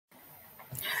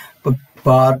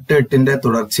Part 8ന്റെ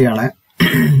തുടർച്ചയാണ്.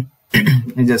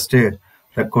 Just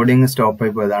recording stop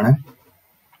ആയി പോയതാണ്.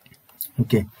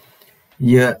 ഓക്കെ,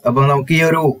 അപ്പൊ നമുക്ക് ഈ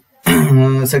ഒരു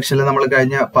സെക്ഷനിൽ നമ്മൾ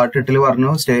കഴിഞ്ഞ പാർട്ട് 8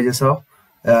 പറഞ്ഞു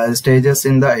stages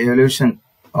in the evolution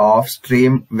of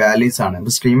stream valleys ആണ്.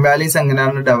 അപ്പൊ സ്ട്രീം വാലീസ്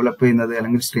എങ്ങനെയാണ് ഡെവലപ്പ് ചെയ്യുന്നത്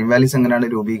അല്ലെങ്കിൽ സ്ട്രീം വാലീസ് എങ്ങനെയാണ്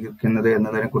രൂപീകരിക്കുന്നത്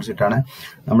എന്നതിനെ കുറിച്ചിട്ടാണ്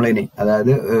നമ്മൾ ഇനി,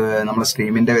 അതായത് നമ്മുടെ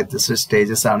സ്ട്രീമിന്റെ വ്യത്യസ്ത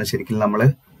സ്റ്റേജസ് ആണ് ശരിക്കും നമ്മൾ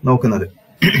നോക്കുന്നത്.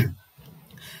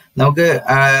 നമുക്ക്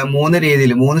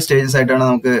മൂന്ന് സ്റ്റേജസ് ആയിട്ടാണ്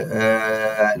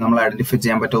നമ്മൾ ഐഡന്റിഫൈ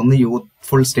ചെയ്യാൻ പറ്റും. ഒന്ന്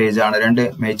യൂത്ത്ഫുൾ സ്റ്റേജ് ആണ്, 2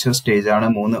 മെച്യൂർ സ്റ്റേജ് ആണ്,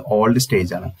 3 ഓൾഡ്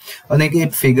സ്റ്റേജ് ആണ്. അത് നിങ്ങൾക്ക് ഈ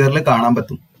ഫിഗറിൽ കാണാൻ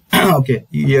പറ്റും. ഓക്കെ,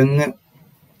 യങ്,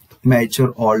 മെച്യൂർ,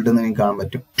 ഓൾഡ് എന്ന് നിങ്ങൾക്ക് കാണാൻ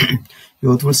പറ്റും.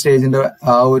 യൂത്ത്ഫുൾ സ്റ്റേജിന്റെ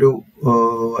ആ ഒരു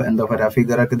എന്താ പറയാ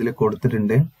ഫിഗറൊക്കെ ഇതിൽ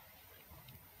കൊടുത്തിട്ടുണ്ട്.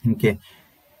 ഓക്കെ,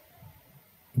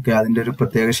 അതിന്റെ ഒരു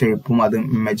പ്രത്യേക ഷേപ്പും അത്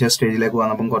മെച്യൂർ സ്റ്റേജിലേക്ക്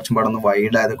വന്നപ്പം കുറച്ചും പാടെ ഒന്ന്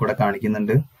വൈഡ് ആയത് കൂടെ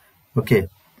കാണിക്കുന്നുണ്ട്. ഓക്കെ,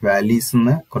 വാലീസ്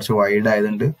കുറച്ച് വൈഡ്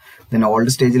ആയതുണ്ട്. പിന്നെ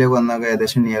ഓൾഡ് സ്റ്റേജിലേക്ക് വന്നാൽ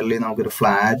ഏകദേശം നിയർലി നമുക്കൊരു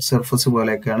ഫ്ലാറ്റ് സർഫസ്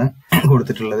പോലെയൊക്കെയാണ്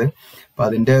കൊടുത്തിട്ടുള്ളത്. അപ്പൊ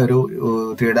അതിന്റെ ഒരു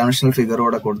 3 ഡയമെൻഷണൽ ഫിഗർ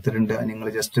ഇവിടെ കൊടുത്തിട്ടുണ്ട്. നിങ്ങൾ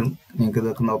ജസ്റ്റ് നിങ്ങൾക്ക്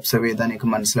ഇതൊക്കെ ഒന്ന് ഒബ്സർവ് ചെയ്താൽ നിങ്ങൾക്ക്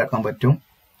മനസ്സിലാക്കാൻ പറ്റും.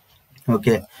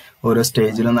 ഓക്കെ, ഓരോ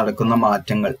സ്റ്റേജിലും നടക്കുന്ന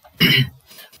മാറ്റങ്ങൾ.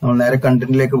 നമ്മൾ നേരെ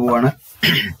കണ്ടന്റിലേക്ക് പോവാണ്.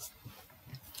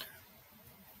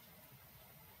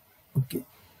 ഓക്കെ,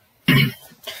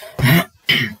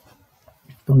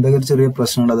 തൊണ്ടയിൽ ചെറിയ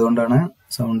പ്രശ്നമുണ്ട്, അതുകൊണ്ടാണ്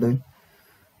സൗണ്ട്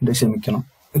ക്ഷമിക്കണം.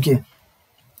 ഓക്കെ,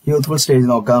 യൂത്ത്ഫുൾ സ്റ്റേജ്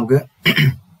നോക്കാം നമുക്ക്.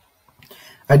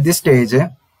 At this stage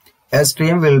a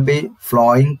stream will be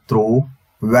flowing through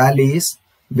valleys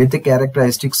with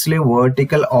characteristically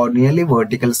vertical or nearly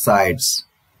vertical sides.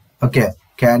 Okay,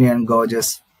 canyon, gorges,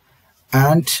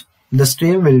 and the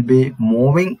stream will be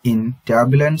moving in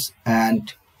turbulence and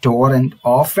torrent,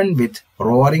 often with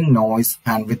roaring noise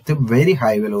and with a very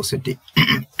high velocity.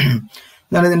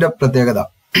 ഇതാണ് ഇതിന്റെ പ്രത്യേകത.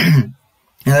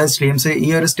 അതായത് streams ഈ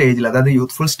ഒരു സ്റ്റേജിൽ, അതായത്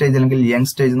youthful stage അല്ലെങ്കിൽ young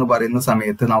stage എന്ന് പറയുന്ന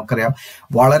സമയത്ത് നമുക്കറിയാം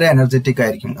വളരെ എനർജറ്റിക്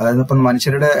ആയിരിക്കും. അതായത് ഇപ്പം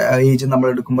മനുഷ്യരുടെ ഏജ് നമ്മൾ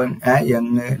എടുക്കുമ്പോൾ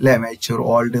യങ് അല്ലെ, മെച്യൂർ,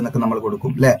 ഓൾഡ് എന്നൊക്കെ നമ്മൾ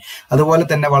കൊടുക്കും അല്ലെ. അതുപോലെ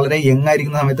തന്നെ വളരെ യങ്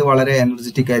ആയിരിക്കുന്ന സമയത്ത് വളരെ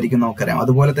എനർജറ്റിക് ആയിരിക്കും നമുക്കറിയാം.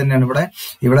 അതുപോലെ തന്നെയാണ്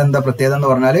ഇവിടെ എന്താ പ്രത്യേകത എന്ന്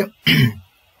പറഞ്ഞാല്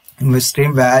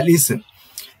സ്ട്രീം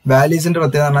വാലീസിന്റെ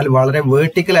പ്രത്യേകത എന്ന് പറഞ്ഞാൽ വളരെ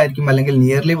വേർട്ടിക്കൽ ആയിരിക്കും അല്ലെങ്കിൽ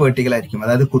നിയർലി വേർട്ടിക്കൽ ആയിരിക്കും.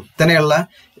 അതായത് കുത്തനെയുള്ള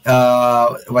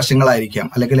വശങ്ങളായിരിക്കാം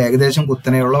അല്ലെങ്കിൽ ഏകദേശം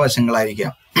കുത്തനെയുള്ള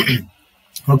വശങ്ങളായിരിക്കാം.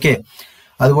 ഓക്കെ,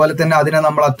 അതുപോലെ തന്നെ അതിനെ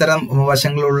നമ്മൾ അത്തരം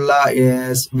വശങ്ങളുള്ള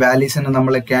വാലീസിനെ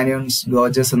നമ്മൾ കാനിയോൺസ്,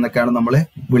 ഗോർജസ് എന്നൊക്കെയാണ് നമ്മൾ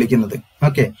വിളിക്കുന്നത്.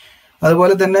 ഓക്കെ,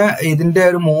 അതുപോലെ തന്നെ ഇതിന്റെ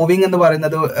ഒരു മൂവിങ് എന്ന്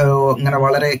പറയുന്നത് ഇങ്ങനെ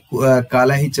വളരെ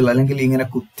കലഹിച്ചുള്ള അല്ലെങ്കിൽ ഇങ്ങനെ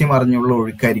കുത്തിമറിഞ്ഞുള്ള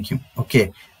ഒഴുക്കായിരിക്കും. ഓക്കെ,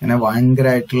 ഇങ്ങനെ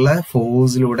ഭയങ്കരമായിട്ടുള്ള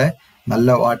ഫോഴ്സിലൂടെ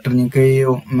നല്ല വാട്ടർ, നിങ്ങൾക്ക് ഈ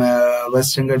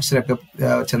വെസ്റ്റേൺ ഗട്ട്സിലൊക്കെ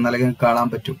ചെന്നാലും കാണാൻ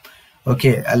പറ്റും. ഓക്കെ,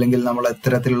 അല്ലെങ്കിൽ നമ്മൾ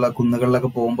ഇത്തരത്തിലുള്ള കുന്നുകളിലൊക്കെ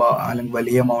പോകുമ്പോൾ അല്ലെങ്കിൽ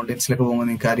വലിയ മൗണ്ടൻസിലൊക്കെ പോകുമ്പോൾ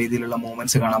നിങ്ങൾക്ക് ആ രീതിയിലുള്ള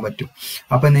മൂവ്മെന്റ്സ് കാണാൻ പറ്റും.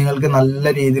 അപ്പൊ നിങ്ങൾക്ക്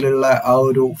നല്ല രീതിയിലുള്ള ആ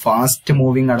ഒരു ഫാസ്റ്റ്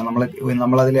മൂവിങ് ആണ്.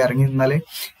 നമ്മളതിൽ ഇറങ്ങി നിന്നാൽ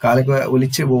കാലൊക്കെ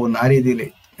ഒലിച്ചു പോകുന്ന ആ രീതിയിൽ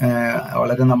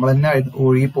വളരെ നമ്മൾ തന്നെ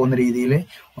ഒഴുകി പോകുന്ന രീതിയിൽ,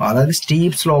 അതായത്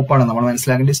സ്റ്റീപ്പ് സ്ലോപ്പാണ് നമ്മൾ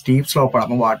മനസ്സിലാക്കേണ്ടത്. സ്റ്റീപ്പ് സ്ലോപ്പാണ്.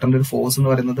 അപ്പൊ വാട്ടറിന്റെ ഒരു ഫോഴ്സ്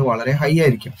എന്ന് പറയുന്നത് വളരെ ഹൈ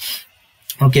ആയിരിക്കും.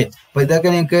 ഓക്കെ, അപ്പൊ ഇതൊക്കെ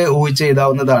നിങ്ങൾക്ക് ഊഹിച്ച്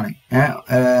എഴുതാവുന്നതാണ്.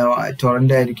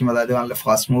 ടൊറന്റ് ആയിരിക്കും, അതായത് നല്ല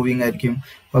ഫാസ്റ്റ് മൂവിങ് ആയിരിക്കും.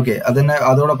 ഓക്കെ,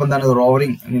 അതോടൊപ്പം എന്താണ്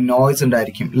റോറിങ് നോയ്സ്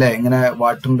ഉണ്ടായിരിക്കും അല്ലെ. ഇങ്ങനെ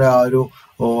വാട്ടറിന്റെ ആ ഒരു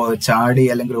ചാടി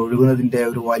അല്ലെങ്കിൽ ഒഴുകുന്നതിന്റെ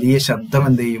ഒരു വലിയ ശബ്ദം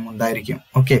എന്ത് ചെയ്യും ഉണ്ടായിരിക്കും.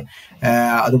 ഓക്കെ,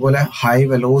 അതുപോലെ ഹൈ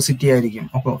വെലോസിറ്റി ആയിരിക്കും.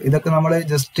 അപ്പോൾ ഇതൊക്കെ നമ്മൾ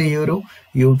ജസ്റ്റ് ഈ ഒരു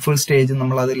യൂത്ത്ഫുൾ സ്റ്റേജ്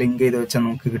നമ്മൾ അത് ലിങ്ക് ചെയ്ത് വെച്ചാൽ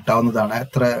നമുക്ക് കിട്ടാവുന്നതാണ്.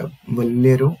 അത്ര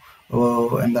വലിയൊരു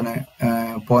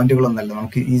പോയിന്റുകളൊന്നല്ല.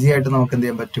 നമുക്ക് ഈസി ആയിട്ട് നമുക്ക് എന്ത്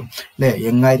ചെയ്യാൻ പറ്റും അല്ലെ.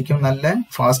 യങ് ആയിരിക്കും, നല്ല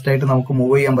ഫാസ്റ്റ് ആയിട്ട് നമുക്ക്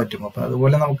മൂവ് ചെയ്യാൻ പറ്റും. അപ്പൊ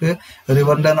അതുപോലെ നമുക്ക്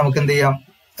റിവറിന്റെ നമുക്ക് എന്ത് ചെയ്യാം,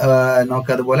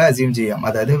 നമുക്ക് അതുപോലെ അസ്യൂം ചെയ്യാം.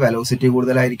 അതായത് വെലോസിറ്റി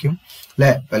കൂടുതലായിരിക്കും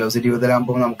അല്ലെ. വെലോസിറ്റി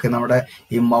കൂടുതലാകുമ്പോൾ നമുക്ക് നമ്മുടെ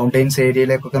ഈ മൗണ്ടൈൻസ്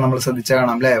ഏരിയയിലേക്കൊക്കെ നമ്മൾ ശ്രദ്ധിച്ചാൽ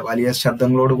കാണാം അല്ലെ, വലിയ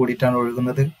ശബ്ദങ്ങളോട് കൂടിയിട്ടാണ്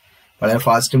ഒഴുകുന്നത്. വളരെ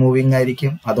ഫാസ്റ്റ് മൂവിങ്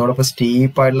ആയിരിക്കും. അതോടൊപ്പം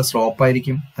സ്റ്റീപ്പ് ആയിട്ടുള്ള സ്ലോപ്പ്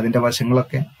ആയിരിക്കും അതിന്റെ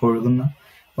വശങ്ങളൊക്കെ ഒഴുകുന്ന.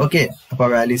 ഓക്കെ, അപ്പൊ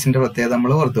വാലീസിന്റെ പ്രത്യേകത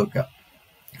നമ്മൾ ഓർത്ത് വെക്കുക.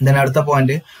 Then അടുത്ത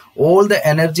point, all the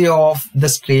energy of the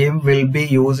stream will be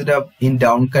used up in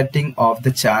down cutting of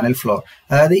the channel floor.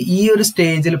 അതായത് ഈ ഒരു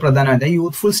സ്റ്റേജിൽ പ്രധാനമായിട്ട്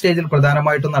യൂത്ത്ഫുൾ സ്റ്റേജിൽ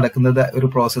പ്രധാനമായിട്ടും നടക്കുന്നത് ഒരു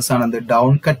പ്രോസസ്സാണ് എന്ത്,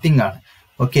 ഡൗൺ കട്ടിംഗ് ആണ്.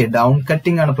 ഓക്കെ, ഡൗൺ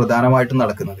കട്ടിംഗ് ആണ് പ്രധാനമായിട്ടും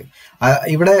നടക്കുന്നത്.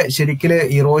 ഇവിടെ ശരിക്കും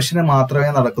ഇറോഷന് മാത്രമേ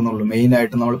നടക്കുന്നുള്ളൂ. മെയിൻ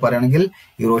ആയിട്ട് നമ്മൾ പറയുകയാണെങ്കിൽ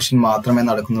ഇറോഷൻ മാത്രമേ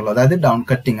നടക്കുന്നുള്ളൂ. അതായത് ഡൗൺ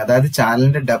കട്ടിംഗ്, അതായത്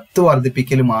ചാനലിന്റെ ഡെപ്ത്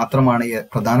വർദ്ധിപ്പിക്കൽ മാത്രമാണ്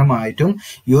പ്രധാനമായിട്ടും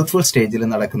യൂത്ത്ഫുൾ സ്റ്റേജിൽ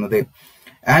നടക്കുന്നത്.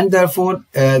 and therefore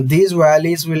these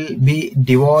valleys will be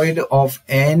devoid of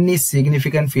any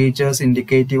significant features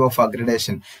indicative of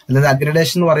aggradation. അതായത്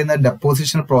അഗ്രഡേഷൻ എന്ന് പറയുന്നത്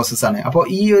ഡെപ്പോസിഷൻ പ്രോസസ് ആണ്. അപ്പോൾ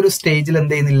ഈ ഒരു സ്റ്റേജിൽ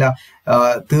എന്ത് ചെയ്യുന്നില്ല,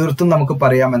 തീർത്തും നമുക്ക്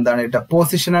പറയാം എന്താണ്,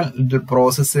 ഡെപ്പോസിഷണൽ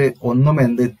പ്രോസസ്സ് ഒന്നും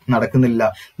നടക്കുന്നില്ല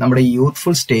നമ്മുടെ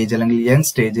യൂത്ത്ഫുൾ സ്റ്റേജ് അല്ലെങ്കിൽ യങ്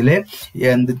സ്റ്റേജിൽ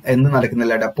എന്ത്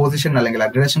നടക്കുന്നില്ല, ഡെപ്പോസിഷൻ അല്ലെങ്കിൽ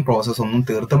അഗ്രഡേഷൻ പ്രോസസ് ഒന്നും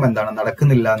തീർത്തും എന്താണ്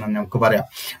നടക്കുന്നില്ല എന്ന് നമുക്ക് പറയാം.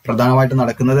 പ്രധാനമായിട്ടും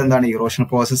നടക്കുന്നത് എന്താണ്, ഇറോഷൻ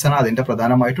പ്രോസസ് ആണ്, അതിന്റെ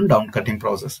പ്രധാനമായിട്ടും ഡൗൺ കട്ടിംഗ്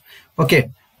പ്രോസസ്. ഓക്കെ,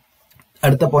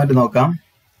 അടുത്ത പോയിന്റ് നോക്കാം.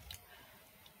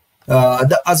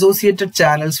 The associated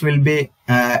channels will be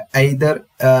either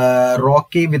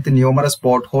rocky with numerous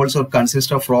potholes or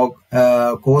consist of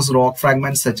coarse rock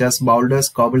fragments such as boulders,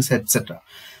 cobbles, etc.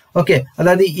 Okay,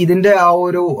 അതായത് ഇതിന്റെ ആ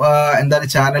ഒരു എന്താണ്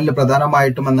ചാനലിൽ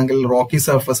പ്രധാനമായിട്ടും എന്തെങ്കിൽ റോക്കി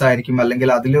സർഫസ് ആയിരിക്കും,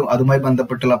 അല്ലെങ്കിൽ അതുമായി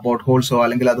ബന്ധപ്പെട്ടുള്ള പോട്ട് ഹോൾസോ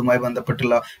അല്ലെങ്കിൽ അതുമായി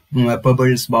ബന്ധപ്പെട്ടുള്ള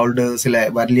പെബിൾസ്, ബൗൾഡേഴ്സിലെ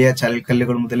വലിയ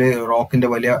ചരൽക്കല്ലുകൾ മുതൽ റോക്കിന്റെ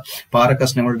വലിയ പാറ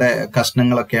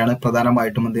കഷ്ണങ്ങളൊക്കെയാണ്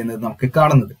പ്രധാനമായിട്ടും എന്ത് ചെയ്യുന്നത് നമുക്ക്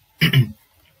കാണുന്നത്.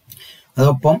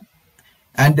 അതോടൊപ്പം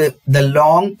and the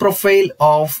long profile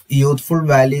of youthful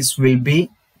valleys will be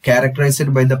characterized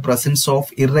by the presence of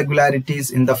irregularities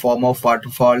in the form of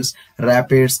waterfalls,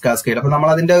 rapids, cascade. അപ്പൊ നമ്മൾ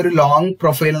അതിന്റെ ഒരു ലോങ്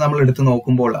പ്രൊഫൈൽ നമ്മൾ എടുത്ത്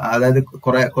നോക്കുമ്പോൾ, അതായത്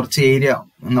കുറച്ച് ഏരിയ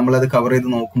നമ്മളത് കവർ ചെയ്ത്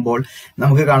നോക്കുമ്പോൾ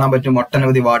നമുക്ക് കാണാൻ പറ്റും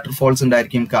ഒട്ടനവധി വാട്ടർഫോൾസ്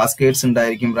ഉണ്ടായിരിക്കും, കാസ്കേഡ്സ്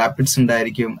ഉണ്ടായിരിക്കും, റാപ്പിഡ്സ്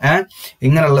ഉണ്ടായിരിക്കും,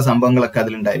 ഇങ്ങനെയുള്ള സംഭവങ്ങളൊക്കെ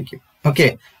അതിലുണ്ടായിരിക്കും. Okay,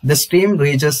 the stream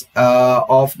reaches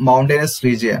of mountainous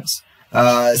regions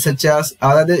such as,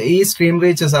 അതായത് ഈ സ്ട്രീം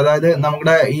റീച്ചസ്, അതായത്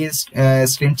നമ്മുടെ ഈ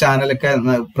സ്ട്രീം ചാനലൊക്കെ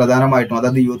പ്രധാനമായിട്ടും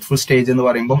അതായത് യൂത്ത്ഫുൾ സ്റ്റേജ് എന്ന്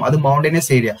പറയുമ്പോൾ അത്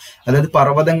മൗണ്ടൈനസ് ഏരിയ, അതായത്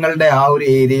പർവ്വതങ്ങളുടെ ആ ഒരു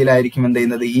ഏരിയയിലായിരിക്കും എന്ത്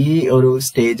ചെയ്യുന്നത് ഈ ഒരു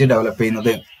സ്റ്റേജ് ഡെവലപ്പ്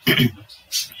ചെയ്യുന്നത്.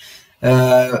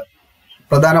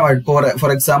 പ്രധാനമായിട്ട്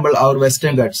ഫോർ എക്സാമ്പിൾ അവർ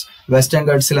വെസ്റ്റേൺ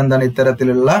ഗട്ട്സിൽ എന്താണ്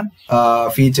ഇത്തരത്തിലുള്ള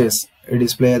features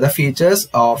display the features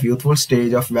of youthful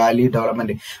stage of Valley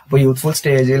development. അപ്പോൾ യൂത്ത്ഫുൾ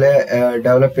സ്റ്റേജിൽ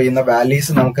ഡെവലപ്പ് ചെയ്യുന്ന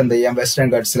വാലീസ് നമുക്ക് എന്ത് ചെയ്യാം, വെസ്റ്റേൺ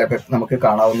ഗട്ട്സിലൊക്കെ നമുക്ക്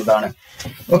കാണാവുന്നതാണ്.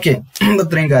 ഓക്കെ,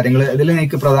 ഇത്രയും കാര്യങ്ങൾ ഇതിൽ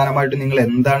നിങ്ങൾക്ക് പ്രധാനമായിട്ടും നിങ്ങൾ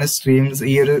എന്താണ് സ്ട്രീംസ്,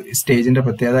 ഈ ഒരു സ്റ്റേജിന്റെ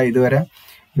പ്രത്യേകത ഇതുവരെ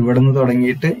ഇവിടെ നിന്ന്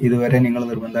തുടങ്ങിയിട്ട് ഇതുവരെ നിങ്ങൾ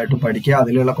നിർബന്ധമായിട്ടും പഠിക്കുക.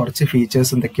 അതിലുള്ള കുറച്ച്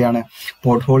ഫീച്ചേഴ്സ് എന്തൊക്കെയാണ്,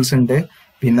 പോട്ട് ഹോൾസ് ഉണ്ട്,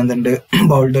 പിന്നെന്തുണ്ട്,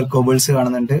 ബൗൾഡർ കോബിൾസ്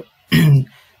കാണുന്നുണ്ട്,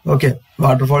 ഓക്കെ,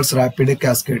 വാട്ടർഫോൾസ്, റാപ്പിഡ്,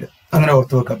 കാസ്കേഡ്, അങ്ങനെ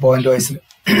ഓർത്ത് വെക്കുക പോയിന്റ് വൈസിൽ.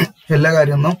 എല്ലാ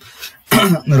കാര്യമൊന്നും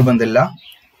നിർബന്ധമില്ല.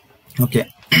 ഓക്കെ,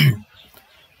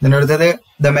 ഇതിന്റെ അടുത്തത്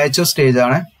ദ മേച്ചർ സ്റ്റേജ്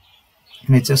ആണ്.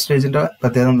 മേച്ചർ സ്റ്റേജിന്റെ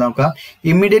പ്രത്യേകത നോക്കാം.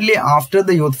 Immediately after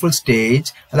the youthful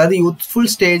stage, അതായത് യൂത്ത്ഫുൾ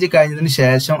സ്റ്റേജ് കഴിഞ്ഞതിന്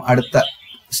ശേഷം അടുത്ത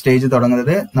സ്റ്റേജ്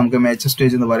തുടങ്ങുന്നത് നമുക്ക് മേച്ചർ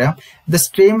സ്റ്റേജ് എന്ന് പറയാം. The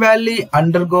stream Valley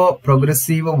undergo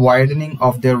progressive widening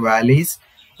of there valleys.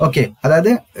 Okay, അതായത്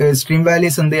സ്ട്രീം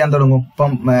വാലീസ് എന്ത് ചെയ്യാൻ തുടങ്ങും.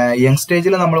 ഇപ്പം യങ്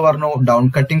സ്റ്റേജിൽ നമ്മൾ പറഞ്ഞു ഡൗൺ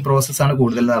കട്ടിംഗ് പ്രോസസ് ആണ്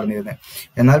കൂടുതൽ നടന്നിരുന്നത്.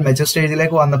 എന്നാൽ മെച്ചർ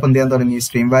സ്റ്റേജിലേക്ക് വന്നപ്പോൾ എന്ത് ചെയ്യാൻ തുടങ്ങി,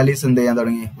 സ്ട്രീം വാലീസ് എന്ത് ചെയ്യാൻ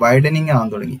തുടങ്ങി, വൈഡനിങ്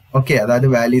ആവാൻ തുടങ്ങി. ഓക്കെ, അതായത്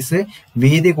വാലീസ്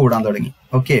വീതി കൂടാൻ തുടങ്ങി.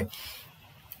 ഓക്കെ,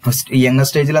 യങ്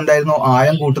സ്റ്റേജിൽ എന്തായിരുന്നു,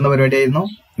 ആഴം കൂട്ടുന്ന പരിപാടിയായിരുന്നു.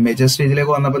 മേജർ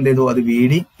സ്റ്റേജിലേക്ക് വന്നപ്പോൾ എന്ത് ചെയ്തു, അത്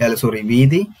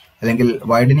വീതി അല്ലെങ്കിൽ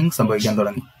വൈഡനിങ് സംഭവിക്കാൻ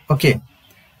തുടങ്ങി. Okay,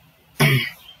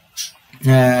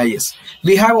 yes,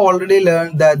 we have already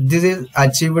learned that this is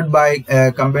achieved by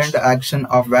combined action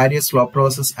of various slope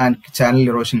process and channel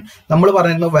erosion. നമ്മൾ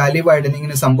പറയുന്നു വാലി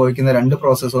വൈഡനിങ്ങിന് സംഭവിക്കുന്ന രണ്ട്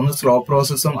പ്രോസസ്സ്, ഒന്ന് സ്ലോ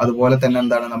പ്രോസസ്സും അതുപോലെ തന്നെ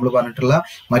എന്താണ് നമ്മൾ പറഞ്ഞിട്ടുള്ള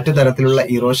മറ്റു തരത്തിലുള്ള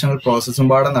ഇറോഷണൽ പ്രോസസ്സും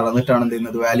പാടെ നടന്നിട്ടാണ് എന്ത്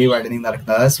ചെയ്യുന്നത്, വാലി വൈഡനിങ്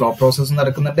നടക്കുന്നത്. അതായത് സ്ലോ പ്രോസസ്സും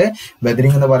നടക്കുന്നുണ്ട്,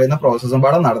 വെദറിംഗ് എന്ന് പറയുന്ന പ്രോസസ്സും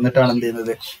പാടെ നടന്നിട്ടാണ് എന്ത്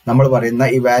ചെയ്യുന്നത്, നമ്മൾ പറയുന്ന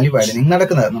ഈ വാലി വൈഡനിങ്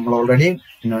നടക്കുന്നത്. നമ്മൾ ഓൾറെഡി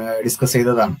ഡിസ്കസ്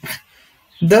ചെയ്തതാണ്.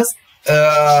 Thus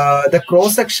the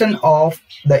cross section of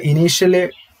the initial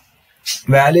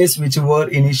valleys which were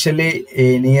initially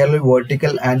nearly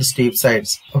vertical and steep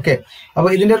sides. Okay, അപ്പൊ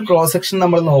ഇതിന്റെ ഒരു ക്രോസ് സെക്ഷൻ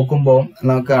നമ്മൾ നോക്കുമ്പോൾ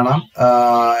നമുക്ക് കാണാം,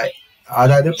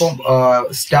 അതായത് ഇപ്പം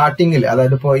സ്റ്റാർട്ടിങ്ങിൽ,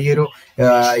 അതായത് ഇപ്പോൾ ഈ ഒരു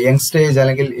യങ് സ്റ്റേജ്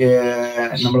അല്ലെങ്കിൽ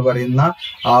നമ്മൾ പറയുന്ന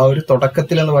ആ ഒരു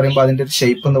തുടക്കത്തിൽ എന്ന് പറയുമ്പോൾ അതിന്റെ ഒരു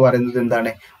ഷേപ്പ് എന്ന് പറയുന്നത്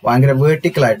എന്താണ്, ഭയങ്കര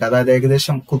വേർട്ടിക്കൽ ആയിട്ട്, അതായത്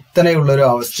ഏകദേശം കുത്തനെയുള്ള ഒരു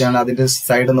അവസ്ഥയാണ് അതിന്റെ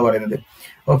സൈഡ് എന്ന് പറയുന്നത്.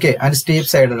 ഓക്കെ, ആൻഡ് സ്റ്റീപ്പ്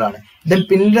സൈഡഡ് ആണ്. ദെൻ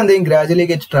പിന്നീട് എന്തെങ്കിലും gradually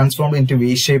get transformed in to V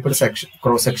shaped section,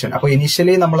 cross section. അപ്പൊ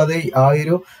ഇനീഷ്യലി നമ്മളത് ആ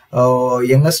ഒരു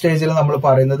യങ് സ്റ്റേജിൽ നമ്മൾ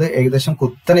പറയുന്നത് ഏകദേശം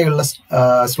കുത്തനെയുള്ള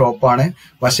സ്ലോപ്പാണ്,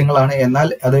 വശങ്ങളാണ്. എന്നാൽ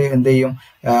അത് എന്ത് ചെയ്യും,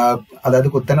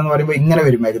 അതായത് കുത്തനെ എന്ന് പറയുമ്പോൾ ഇങ്ങനെ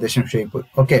വരും ഏകദേശം ഷേപ്പ്.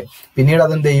 ഓക്കെ, പിന്നീട്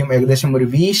അത് എന്ത് ചെയ്യും, ഏകദേശം ഒരു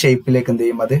വി ഷേപ്പിലേക്ക് എന്ത്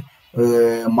ചെയ്യും, അത്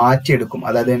മാറ്റിയെടുക്കും.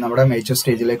 അതായത് നമ്മുടെ മേച്ചർ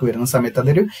സ്റ്റേജിലേക്ക് വരുന്ന സമയത്ത്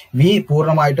അതൊരു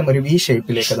പൂർണ്ണമായിട്ടും ഒരു വി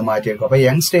ഷേപ്പിലേക്ക് അത് മാറ്റിയെടുക്കും. അപ്പൊ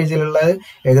യങ് സ്റ്റേജിലുള്ളത്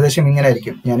ഏകദേശം ഇങ്ങനെ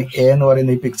ആയിരിക്കും. ഞാൻ എ എന്ന്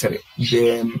പറയുന്ന ഈ പിക്ചർ,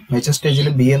 മേച്ചർ സ്റ്റേജിൽ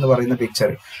ബി എന്ന് പറയുന്ന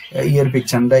പിക്ചർ, ഈ ഒരു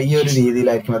പിക്ചറിന്റെ ഈ ഒരു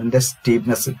രീതിയിലായിരിക്കും അതിന്റെ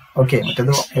സ്റ്റീപ്നെസ്. ഓക്കെ,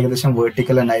 മറ്റേത് ഏകദേശം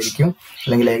വേർട്ടിക്കൽ തന്നെ ആയിരിക്കും,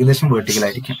 അല്ലെങ്കിൽ ഏകദേശം വേർട്ടിക്കൽ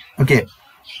ആയിരിക്കും. ഓക്കെ,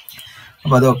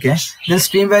 അപ്പൊ അതൊക്കെ.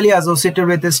 Stream Valley associated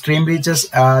with stream reaches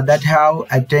that have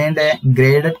attained a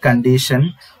graded condition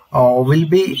will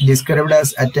be described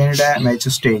as attained a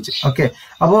mature stage. Okay,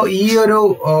 അപ്പോൾ ഈ ഒരു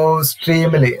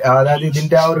സ്ട്രീമിൽ അതായത്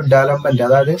ഇതിന്റെ ആ ഒരു ഡെവലപ്മെന്റ്,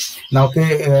 അതായത് നമുക്ക്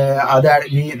അത്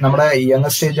ഈ നമ്മുടെ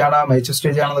യങ്ങർ സ്റ്റേജ് ആണോ മെച്ചൂർ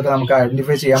സ്റ്റേജ് ആണെന്നൊക്കെ നമുക്ക്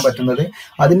ഐഡന്റിഫൈ ചെയ്യാൻ പറ്റുന്നത്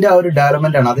അതിന്റെ ആ ഒരു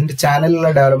ഡെവലപ്മെന്റ് ആണ്, അതിന്റെ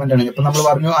ചാനലിലുള്ള ഡെവലപ്മെന്റ് ആണ്. ഇപ്പൊ നമ്മൾ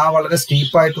പറഞ്ഞു ആ വളരെ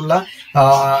സ്റ്റീപ്പായിട്ടുള്ള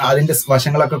അതിന്റെ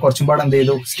വശങ്ങളൊക്കെ കുറച്ചും പാടെ എന്ത്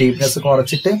ചെയ്തു, സ്റ്റീപ്നെസ്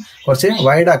കുറച്ചിട്ട് കുറച്ച്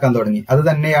വൈഡ് ആക്കാൻ തുടങ്ങി. അത്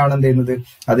തന്നെയാണ് എന്ത് ചെയ്യുന്നത്,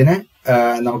 അതിനെ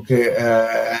നമുക്ക്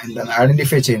എന്താണ്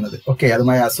ഐഡന്റിഫൈ ചെയ്യുന്നത്. ഓക്കെ,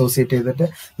 അതുമായി അസോസിയേറ്റ് ചെയ്തിട്ട്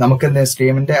നമുക്ക് എന്താ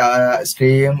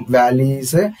സ്ട്രീം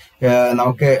വാലീസ്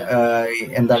നമുക്ക്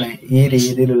എന്താണ് ഈ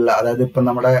രീതിയിലുള്ള, അതായത് ഇപ്പൊ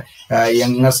നമ്മുടെ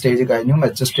യങ്ങർ സ്റ്റേജ് കഴിഞ്ഞു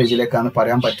മെച്ചൂർ സ്റ്റേജിലേക്കാണ്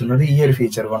പറയാൻ പറ്റുന്നത് ഈ ഒരു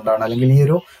ഫീച്ചർ കൊണ്ടാണ്, അല്ലെങ്കിൽ ഈ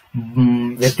ഒരു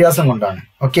വ്യത്യാസം കൊണ്ടാണ്.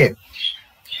 ഓക്കെ,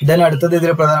 ഇതിന് അടുത്തത്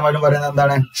ഇതിൽ പ്രധാനമായിട്ടും പറയുന്നത്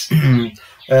എന്താണ്,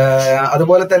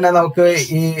 അതുപോലെ തന്നെ നമുക്ക്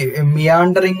ഈ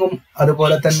മിയാണ്ടറിങ്ങും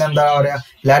അതുപോലെ തന്നെ എന്താ പറയാ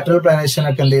ലാറ്ററൽ പ്ലാനേഷൻ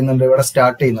ഒക്കെ എന്ത് ചെയ്യുന്നുണ്ട്, ഇവിടെ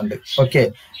സ്റ്റാർട്ട് ചെയ്യുന്നുണ്ട്. ഓക്കെ,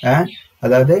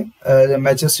 അതായത്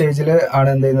മെച്ചൂർ സ്റ്റേജിൽ ആണ്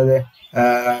എന്ത് ചെയ്യുന്നത്,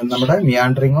 നമ്മുടെ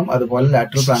മിയാണ്ടറിങ്ങും അതുപോലെ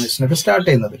ലാറ്ററൽ പ്ലാനേഷനൊക്കെ സ്റ്റാർട്ട്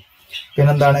ചെയ്യുന്നത്.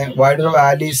 പിന്നെന്താണ്, വൈഡർ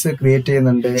വാലീസ് ക്രിയേറ്റ്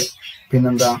ചെയ്യുന്നുണ്ട്.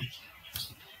 പിന്നെന്താ,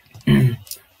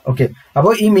 ഓക്കെ,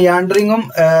 അപ്പോൾ ഈ മിയാണ്ടറിങ്ങും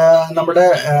നമ്മുടെ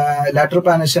ലാറ്ററൽ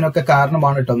പ്ലാനേഷനും ഒക്കെ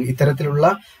കാരണമാണ് കേട്ടോ ഇത്തരത്തിലുള്ള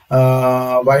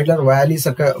വൈഡർ വാലീസ്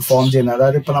ഒക്കെ ഫോം ചെയ്യുന്നത്.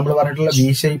 അതായത് ഇപ്പൊ നമ്മൾ പറഞ്ഞിട്ടുള്ള വി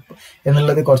ഷേപ്പ്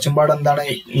എന്നുള്ളത് കുറച്ചും പാട് എന്താണ്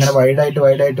ഇങ്ങനെ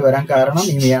വൈഡായിട്ട് വരാൻ കാരണം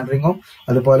ഈ മിയാണ്ടറിങ്ങും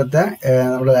അതുപോലത്തെ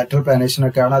നമ്മുടെ ലാറ്ററൽ പ്ലാനേഷനും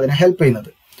ഒക്കെയാണ് അതിനെ ഹെൽപ്പ്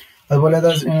ചെയ്യുന്നത്. അതുപോലെ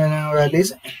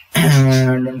വാലീസ്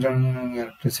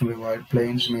വൈഡ്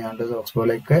പ്ലെയിൻസ് മിയാണ്ടേഴ്സ്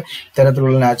ഓക്സ്ബോലൊക്കെ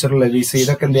ഇത്തരത്തിലുള്ള നാച്ചുറൽ ലെവീസ്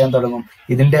ഇതൊക്കെ എന്ത് ചെയ്യാൻ തുടങ്ങും,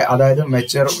 ഇതിന്റെ അതായത്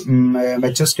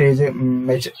മെച്ചൂർ സ്റ്റേജ്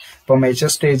ഇപ്പൊ മെച്ചൂർ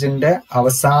സ്റ്റേജിന്റെ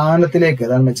അവസാനത്തിലേക്ക്,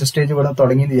 അതായത് മെച്ചൂർ സ്റ്റേജ് ഇവിടെ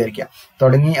തുടങ്ങി എന്ന് വിചാരിക്കാം,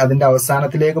 തുടങ്ങി അതിന്റെ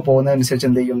അവസാനത്തിലേക്ക് പോകുന്നതനുസരിച്ച്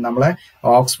എന്ത് ചെയ്യും, നമ്മളെ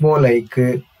ഓക്സ്ബോ ലൈക്ക്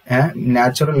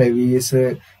നാച്ചുറൽ ലെവീസ്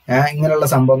ഇങ്ങനെയുള്ള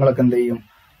സംഭവങ്ങളൊക്കെ എന്ത് ചെയ്യും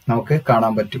നമുക്ക്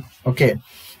കാണാൻ പറ്റും. ഓക്കെ,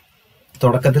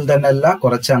 തുടക്കത്തിൽ തന്നെ അല്ല,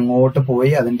 കുറച്ച് അങ്ങോട്ട്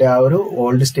പോയി അതിന്റെ ആ ഒരു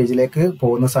ഓൾഡ് സ്റ്റേജിലേക്ക്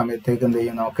പോകുന്ന സമയത്തേക്ക് എന്ത്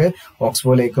ചെയ്യും, നമുക്ക്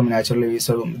ഓക്സ്ബോ ലേക്കും നാച്ചുറൽ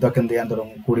ലെവീസും ഇതൊക്കെ എന്ത് ചെയ്യാൻ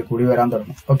തുടങ്ങും, കൂടി വരാൻ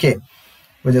തുടങ്ങും. ഓക്കെ,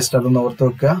 അപ്പൊ ജസ്റ്റ് അതൊന്ന് ഓർത്ത്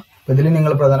വെക്കുക. അപ്പൊ ഇതിൽ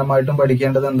നിങ്ങൾ പ്രധാനമായിട്ടും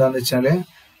പഠിക്കേണ്ടത് എന്താന്ന് വെച്ചാല്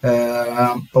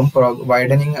ഇപ്പം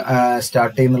വൈഡനിങ്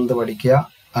സ്റ്റാർട്ട് ചെയ്യുന്നത് പഠിക്കുക.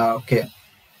 ഓക്കെ,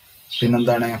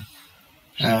 പിന്നെന്താണ്,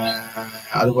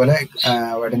 അതുപോലെ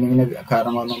വൈഡനിങ്ങിന്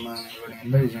കാരണമാകുന്ന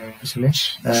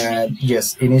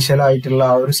ഇനീഷ്യൽ ആയിട്ടുള്ള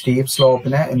ആ ഒരു സ്റ്റീപ്പ്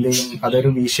സ്ലോപ്പിനെ എന്ത് ചെയ്യും, അതൊരു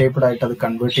വി ഷേപ്ഡ് ആയിട്ട് അത്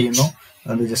കൺവേർട്ട് ചെയ്യുന്നു.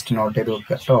 അത് ജസ്റ്റ് നോട്ട് ചെയ്ത്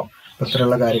വെക്കുക കേട്ടോ.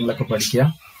 ഇത്രയുള്ള കാര്യങ്ങളൊക്കെ പഠിക്കുക.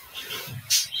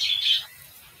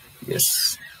 യെസ്,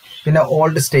 പിന്നെ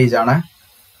ഓൾഡ് സ്റ്റേജ് ആണ്.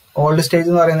 ഓൾഡ് സ്റ്റേജ്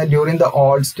എന്ന് പറയുന്നത് during the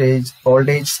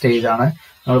old age stage ആണ്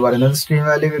നമ്മൾ പറയുന്നത്. Stream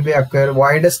Valley will be acquire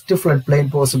widest flood plain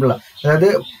possible. അതായത്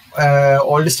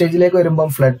ഓൾഡ് സ്റ്റേജിലേക്ക് വരുമ്പം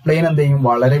ഫ്ലഡ് പ്ലെയിൻ എന്ത് ചെയ്യും,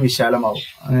 വളരെ വിശാലമാവും.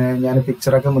 ഞാൻ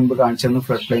പിക്ചറൊക്കെ മുൻപ് കാണിച്ചിരുന്നു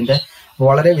ഫ്ലഡ് പ്ലെയിന്റെ.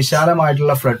 വളരെ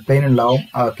വിശാലമായിട്ടുള്ള ഫ്ലഡ് പ്ലെയിൻ ഉണ്ടാവും.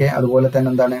 ഓക്കെ, അതുപോലെ തന്നെ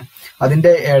എന്താണ്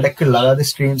അതിന്റെ ഇടയ്ക്കുള്ള, അതായത്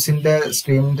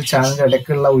സ്ട്രീമിന്റെ ചാനലിന്റെ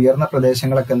ഇടയ്ക്കുള്ള ഉയർന്ന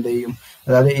പ്രദേശങ്ങളൊക്കെ എന്ത് ചെയ്യും,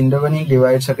 അതായത് ഇന്റർവെനിങ്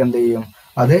ഡിവൈഡ്സ് ഒക്കെ എന്ത് ചെയ്യും,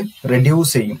 അത്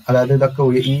റെഡ്യൂസ് ചെയ്യും. അതായത് ഇതൊക്കെ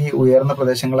ഈ ഉയർന്ന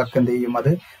പ്രദേശങ്ങളൊക്കെ എന്ത് ചെയ്യും,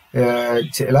 അത്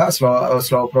ചില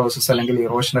സ്ലോ പ്രോസസ് അല്ലെങ്കിൽ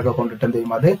ഇറോഷൻ ഒക്കെ കൊണ്ടിട്ട് എന്ത്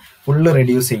ചെയ്യും, അത് ഫുള്ള്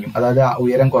റെഡ്യൂസ് ചെയ്യും. അതായത്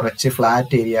ഉയരം കുറച്ച്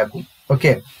ഫ്ലാറ്റ് ഏരിയ ആക്കും.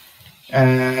 ഓക്കെ,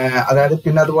 അതായത്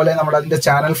പിന്നെ അതുപോലെ നമ്മുടെ അതിന്റെ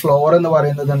ചാനൽ ഫ്ലോർ എന്ന്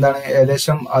പറയുന്നത് എന്താണ്,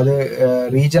 ഏകദേശം അത്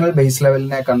റീജിയണൽ ബേസ്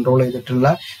ലെവലിനെ കൺട്രോൾ ചെയ്തിട്ടുള്ള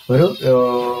ഒരു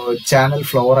ചാനൽ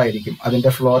ഫ്ലോർ ആയിരിക്കും.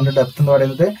 അതിന്റെ ഫ്ലോറിന്റെ ഡെപ്ത് എന്ന്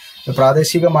പറയുന്നത്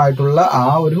പ്രാദേശികമായിട്ടുള്ള ആ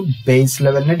ഒരു ബേസ്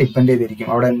ലെവലിനെ ഡിപ്പെൻഡ്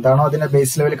ചെയ്തിരിക്കും. അവിടെ എന്താണോ അതിനെ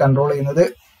ബേസ് ലെവൽ കൺട്രോൾ ചെയ്യുന്നത്,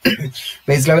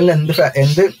 ബേസ് ലെവലിൽ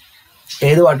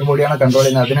ഏത് വാട്ടർ ബോഡിയാണോ കൺട്രോൾ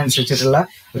ചെയ്യുന്നത് അതിനനുസരിച്ചിട്ടുള്ള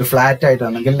ഒരു ഫ്ലാറ്റ് ആയിട്ട്,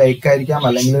 അല്ലെങ്കിൽ ലേക്ക് ആയിരിക്കാം,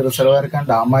 അല്ലെങ്കിൽ റിസർവ് ആയിരിക്കാം,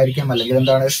 ഡാം ആയിരിക്കാം, അല്ലെങ്കിൽ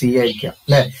എന്താണ് സീ ആയിരിക്കാം,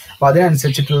 അല്ലെ. അപ്പൊ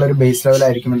അതിനനുസരിച്ചിട്ടുള്ള ഒരു ബേസ് ലെവൽ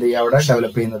ആയിരിക്കും എന്ത് ചെയ്യുക അവിടെ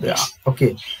ഡെവലപ്പ് ചെയ്യുന്നത്. ഓക്കെ,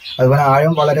 അതുപോലെ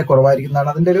ആഴം വളരെ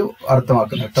കുറവായിരിക്കുന്നതാണ് അതിന്റെ ഒരു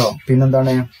അർത്ഥമാക്കുന്നത് കേട്ടോ.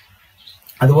 പിന്നെന്താണ്,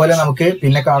 അതുപോലെ നമുക്ക്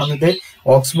പിന്നെ കാണുന്നത്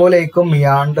ഓക്സ്ബോ ലേക്കും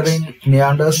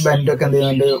മിയാണ്ടേഴ്സ് ബെൻഡും ഒക്കെ എന്ത്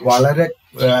ചെയ്യുന്നുണ്ട്, വളരെ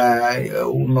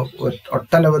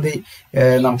ഒട്ടനവധി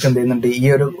നമുക്ക് എന്ത് ചെയ്യുന്നുണ്ട് ഈ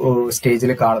ഒരു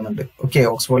സ്റ്റേജിൽ കാണുന്നുണ്ട്. ഓക്കെ,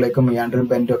 ഓക്സ്ബോ ലേക്കും മിയാണ്ടറും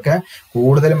ബെൻഡും ഒക്കെ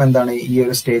കൂടുതലും എന്താണ് ഈ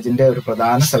ഒരു സ്റ്റേജിന്റെ ഒരു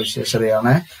പ്രധാന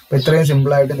സവിശേഷതയാണ്. അപ്പൊ ഇത്രയും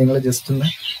സിമ്പിൾ ആയിട്ട് നിങ്ങൾ ജസ്റ്റ് ഒന്ന്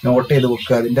നോട്ട് ചെയ്ത്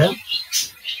വെക്കുക അതിന്റെ.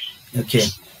 ഓക്കെ,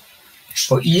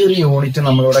 അപ്പോൾ ഈ ഒരു യൂണിറ്റ്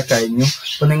നമ്മളിവിടെ കഴിഞ്ഞു.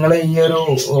 അപ്പൊ നിങ്ങൾ ഈ ഒരു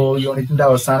യൂണിറ്റിന്റെ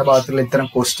അവസാന ഭാഗത്തുള്ള ഇത്തരം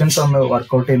ക്വസ്റ്റ്യൻസ് ഒന്ന്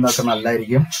വർക്ക്ഔട്ട് ചെയ്യുന്നതൊക്കെ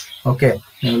നല്ലതായിരിക്കും. ഓക്കെ,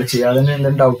 നിങ്ങൾ ചെയ്യാതെ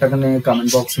എന്തെങ്കിലും ഡൗട്ടൊക്കെ നിങ്ങൾ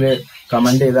കമന്റ് ബോക്സിൽ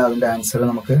കമന്റ് ചെയ്താൽ അതിന്റെ ആൻസർ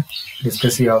നമുക്ക്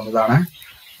ഡിസ്കസ് ചെയ്യാവുന്നതാണ്.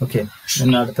 ഓക്കെ,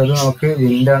 പിന്നെ അടുത്തത് നമുക്ക്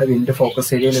വിൻഡാണ്. വിൻഡ് ഫോക്കസ്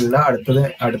ഏരിയയിലുള്ള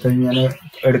അടുത്തത് ഞാൻ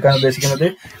എടുക്കാൻ ഉദ്ദേശിക്കുന്നത്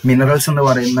മിനറൽസ് എന്ന്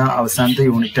പറയുന്ന അവസാനത്തെ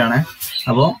യൂണിറ്റ് ആണ്.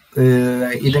 അപ്പോൾ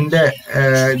ഇതിൽ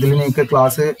നിങ്ങൾക്ക്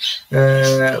ക്ലാസ്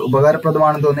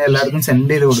ഉപകാരപ്രദമാണെന്ന് തോന്നിയാൽ എല്ലാവർക്കും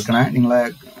സെൻഡ് ചെയ്ത് കൊടുക്കണേ. നിങ്ങളെ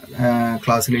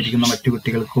ക്ലാസ്സിലിരിക്കുന്ന മറ്റു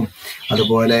കുട്ടികൾക്കും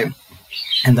അതുപോലെ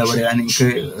എന്താ പറയുക, നിങ്ങൾക്ക്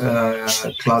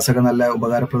ക്ലാസ്സൊക്കെ നല്ല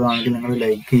ഉപകാരപ്രദമാണെങ്കിൽ നിങ്ങൾ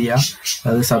ലൈക്ക് ചെയ്യുക,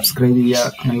 അത് സബ്സ്ക്രൈബ്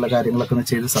ചെയ്യുക, അങ്ങനെയുള്ള കാര്യങ്ങളൊക്കെ ഒന്ന്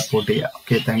ചെയ്ത് സപ്പോർട്ട് ചെയ്യുക.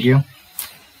 Okay, thank you.